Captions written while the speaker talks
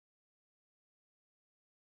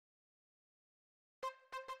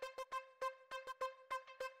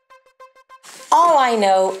All I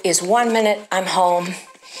know is 1 minute I'm home,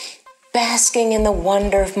 basking in the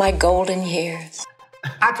wonder of my golden years.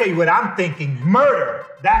 I tell you what I'm thinking, murder.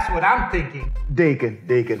 That's what I'm thinking.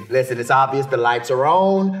 Deacon, listen, it's obvious the lights are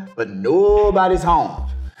on, but nobody's home.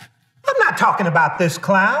 I'm not talking about this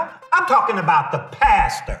clown. I'm talking about the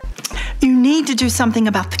pastor. You need to do something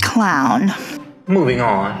about the clown. Moving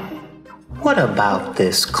on. What about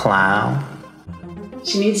this clown?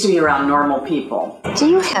 She needs to be around normal people. Do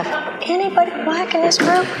you have anybody black in this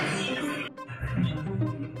group?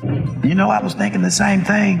 You know, I was thinking the same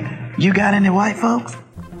thing. You got any white folks?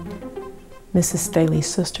 Mrs. Staley's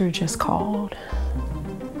sister just called.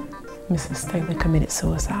 Mrs. Staley committed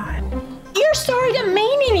suicide. Your story doesn't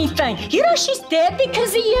mean anything. You know she's dead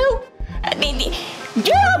because of you. I mean,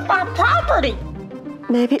 get off my property.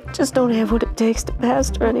 Maybe I just don't have what it takes to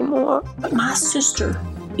pastor anymore. But my sister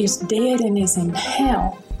is dead and is in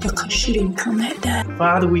hell because she didn't come that day.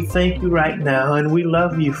 Father, we thank you right now, and we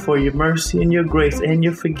love you for your mercy and your grace and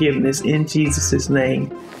your forgiveness in Jesus'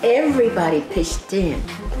 name. Everybody pitched in,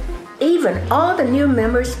 even all the new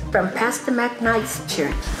members from Pastor McKnight's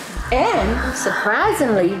church, and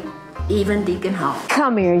surprisingly, even Deacon Hall.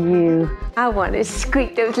 Come here, you. I want to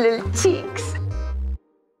squeak those little cheeks.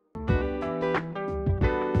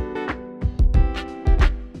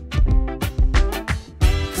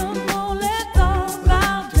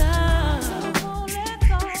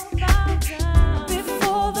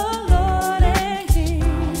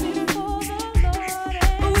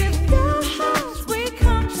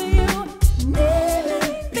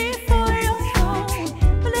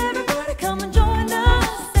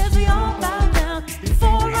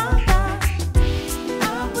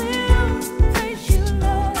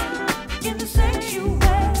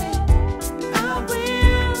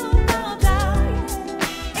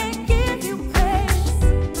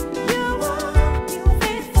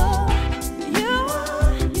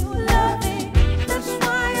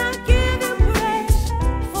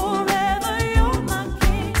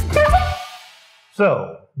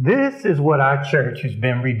 So, this is what our church has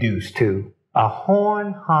been reduced to, a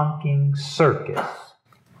horn-honking circus.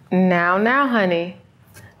 Now, honey,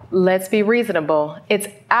 let's be reasonable. It's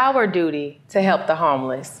our duty to help the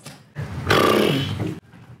homeless.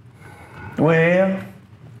 Well,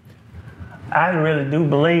 I really do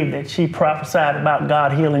believe that she prophesied about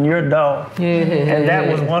God healing your dog. And that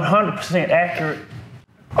was 100% accurate.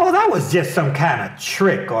 Oh, that was just some kind of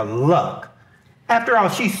trick or luck. After all,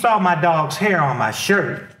 she saw my dog's hair on my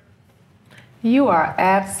shirt. You are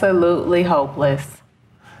absolutely hopeless.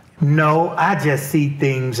 No, I just see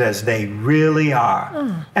things as they really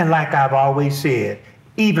are. And like I've always said,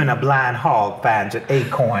 even a blind hog finds an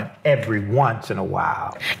acorn every once in a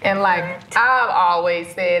while. And like I've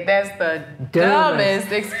always said, that's the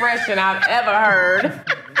dumbest expression I've ever heard.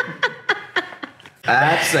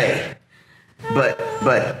 I'd say.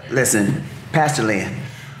 But listen, Pastor Lynn,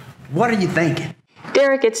 what are you thinking?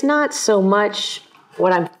 Derek, it's not so much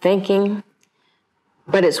what I'm thinking,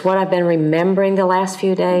 but it's what I've been remembering the last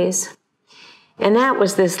few days. And that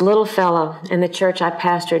was this little fellow in the church I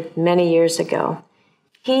pastored many years ago.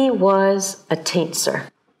 He was a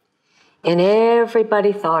teentser, and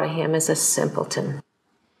everybody thought of him as a simpleton.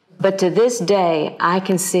 But to this day, I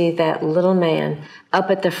can see that little man up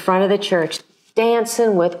at the front of the church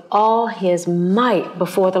dancing with all his might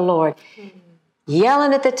before the Lord,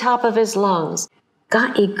 yelling at the top of his lungs,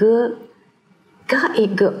 God, he good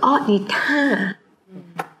all the time.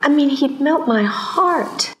 I mean, he'd melt my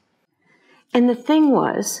heart. And the thing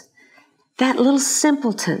was, that little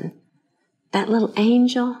simpleton, that little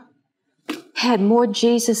angel, had more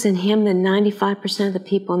Jesus in him than 95% of the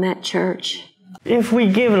people in that church. If we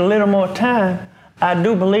give it a little more time, I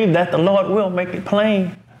do believe that the Lord will make it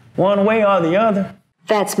plain, one way or the other.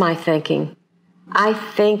 That's my thinking. I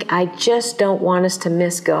think I just don't want us to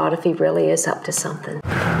miss God if he really is up to something.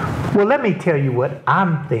 Well, let me tell you what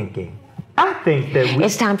I'm thinking. I think that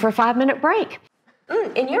It's time for a 5-minute break.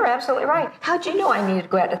 And you're absolutely right. How'd you know I needed to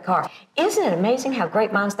go out to the car? Isn't it amazing how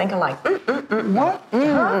great minds think alike? What?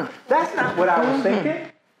 Huh? That's not what I was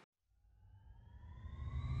thinking.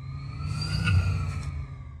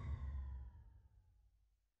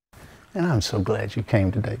 And I'm so glad you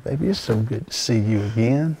came today, baby. It's so good to see you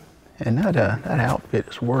again. And that outfit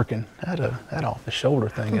is working. That off-the-shoulder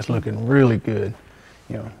thing is looking really good.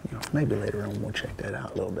 You know, maybe later on we'll check that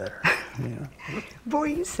out a little better. You know. Boy,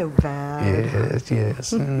 you're so bad.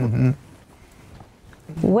 Yes. Mm-hmm.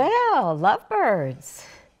 Well, lovebirds.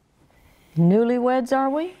 Newlyweds, are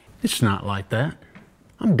we? It's not like that.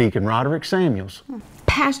 I'm Deacon Roderick Samuels.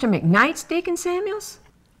 Pastor McKnight's Deacon Samuels?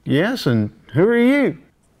 Yes, and who are you?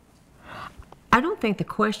 I don't think the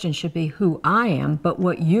question should be who I am, but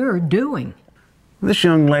what you're doing. This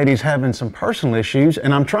young lady's having some personal issues,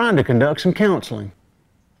 and I'm trying to conduct some counseling.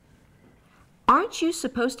 Aren't you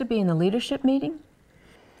supposed to be in the leadership meeting?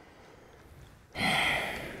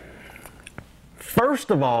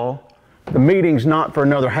 First of all, the meeting's not for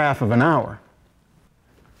another half of an hour.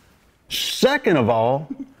 Second of all,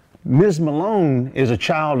 Ms. Malone is a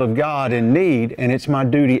child of God in need, and it's my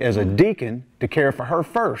duty as a deacon to care for her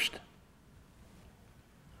first.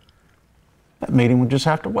 That meeting would just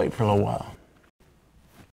have to wait for a little while.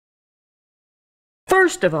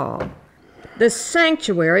 First of all, the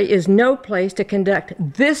sanctuary is no place to conduct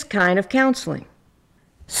this kind of counseling.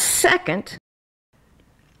 Second,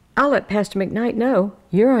 I'll let Pastor McKnight know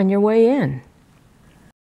you're on your way in.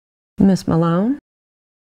 Miss Malone?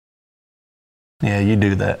 Yeah, you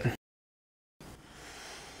do that.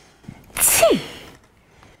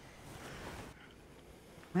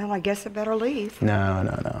 Well, I guess I better leave.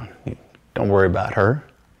 No. Don't worry about her.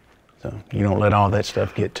 So you don't let all that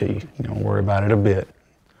stuff get to you. You don't worry about it a bit.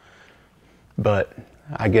 But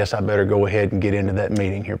I guess I better go ahead and get into that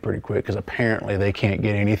meeting here pretty quick, because apparently they can't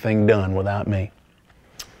get anything done without me.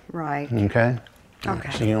 Right. Okay?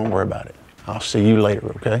 Okay. So you don't worry about it. I'll see you later,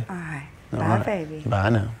 okay? All right. All Bye, right. baby. Bye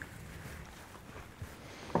now.